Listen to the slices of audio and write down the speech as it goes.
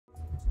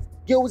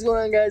Yo, what's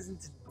going on, guys? And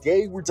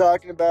today we're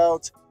talking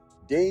about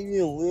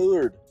Damian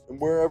Lillard and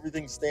where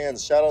everything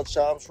stands. Shout out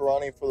Shams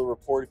Charania for the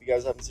report. If you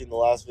guys haven't seen the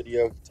last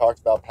video, he talked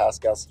about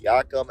Pascal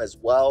Siakam as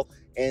well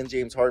and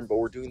James Harden, but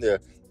we're doing the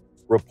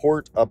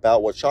report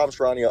about what Shams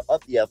Charania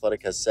of The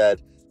Athletic has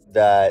said,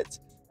 that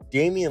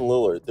Damian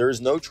Lillard, there is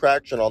no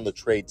traction on the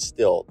trade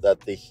still, that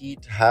the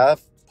Heat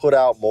have put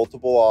out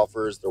multiple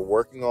offers, they're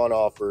working on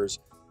offers,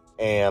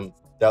 and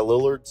that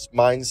Lillard's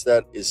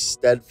mindset is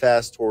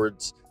steadfast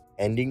towards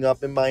ending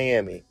up in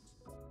Miami.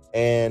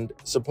 And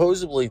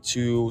supposedly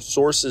to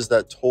sources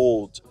that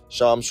told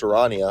Shams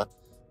Charania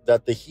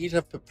that the Heat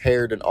have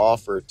prepared an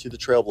offer to the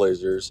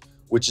Trailblazers,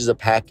 which is a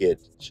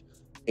package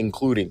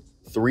including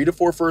 3 to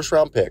 4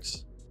 first-round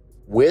picks,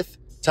 with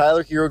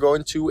Tyler Herro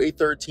going to a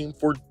third team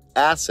for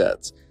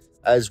assets,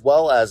 as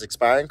well as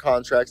expiring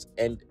contracts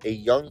and a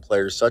young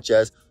player such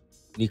as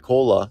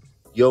Nikola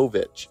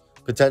Jović,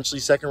 potentially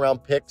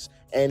second-round picks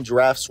and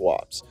draft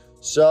swaps.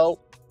 So,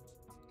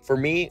 for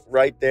me,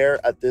 right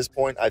there at this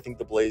point, I think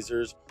the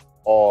Blazers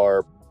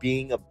are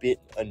being a bit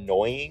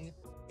annoying,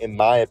 in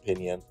my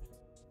opinion.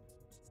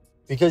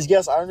 Because,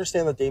 yes, I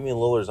understand that Damian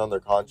Lillard is under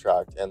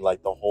contract, and,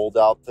 like, the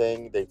holdout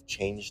thing, they've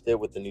changed it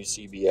with the new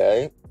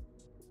CBA.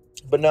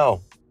 But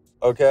no,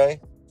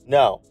 okay?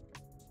 No.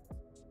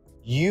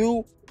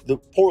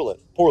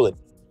 Portland,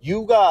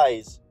 you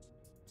guys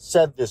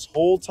said this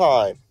whole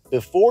time,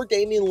 before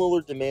Damian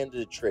Lillard demanded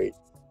a trade,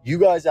 you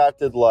guys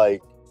acted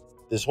like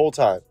this whole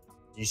time,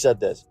 you said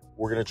this,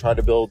 we're going to try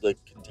to build a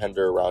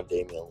contender around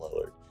Damian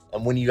Lillard.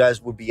 And when you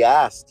guys would be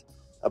asked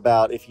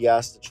about if he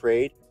asked to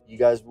trade, you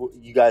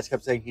guys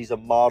kept saying he's a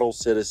model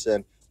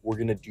citizen, we're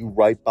going to do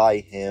right by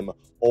him,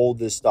 all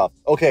this stuff.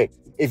 Okay,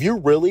 if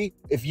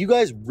you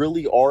guys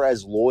really are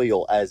as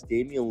loyal as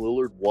Damian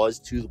Lillard was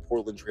to the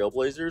Portland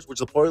Trailblazers, which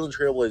the Portland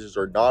Trailblazers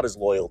are not as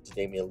loyal to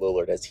Damian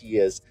Lillard as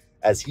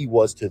he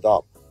was to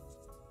them,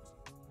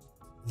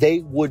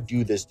 they would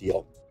do this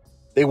deal.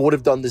 They would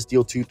have done this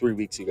deal 2-3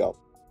 weeks ago.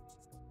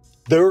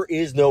 There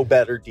is no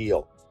better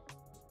deal.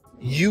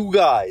 You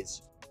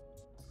guys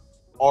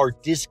are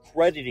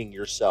discrediting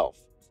yourself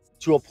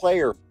to a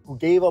player who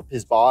gave up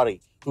his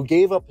body, who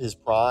gave up his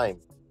prime,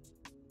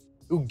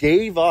 who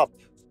gave up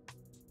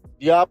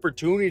the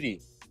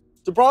opportunity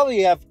to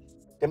probably have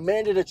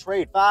demanded a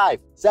trade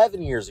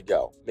 5-7 years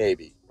ago,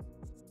 maybe,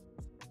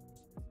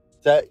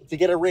 to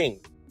get a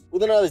ring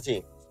with another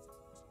team,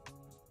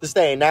 to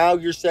stay. And now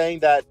you're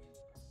saying that,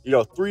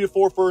 3 to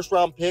 4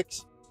 first-round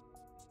picks,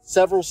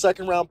 several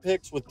second-round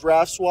picks with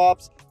draft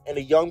swaps, and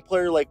a young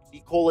player like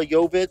Nikola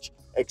Jović,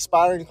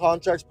 expiring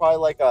contracts, probably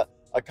like a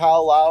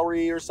Kyle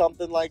Lowry or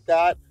something like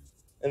that,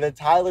 and then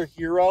Tyler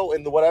Herro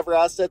and the whatever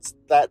assets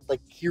that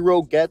like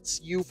Herro gets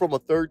you from a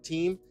third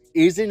team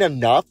isn't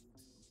enough?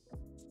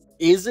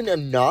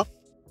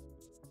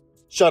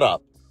 Shut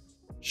up.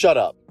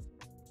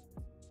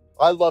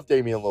 I love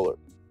Damian Lillard,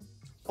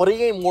 but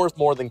he ain't worth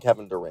more than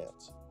Kevin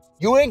Durant.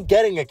 You ain't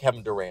getting a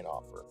Kevin Durant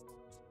offer.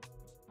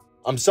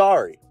 I'm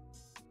sorry.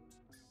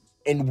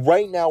 And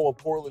right now, what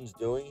Portland's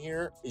doing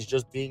here is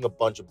just being a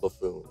bunch of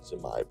buffoons,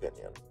 in my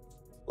opinion.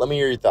 Let me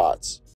hear your thoughts.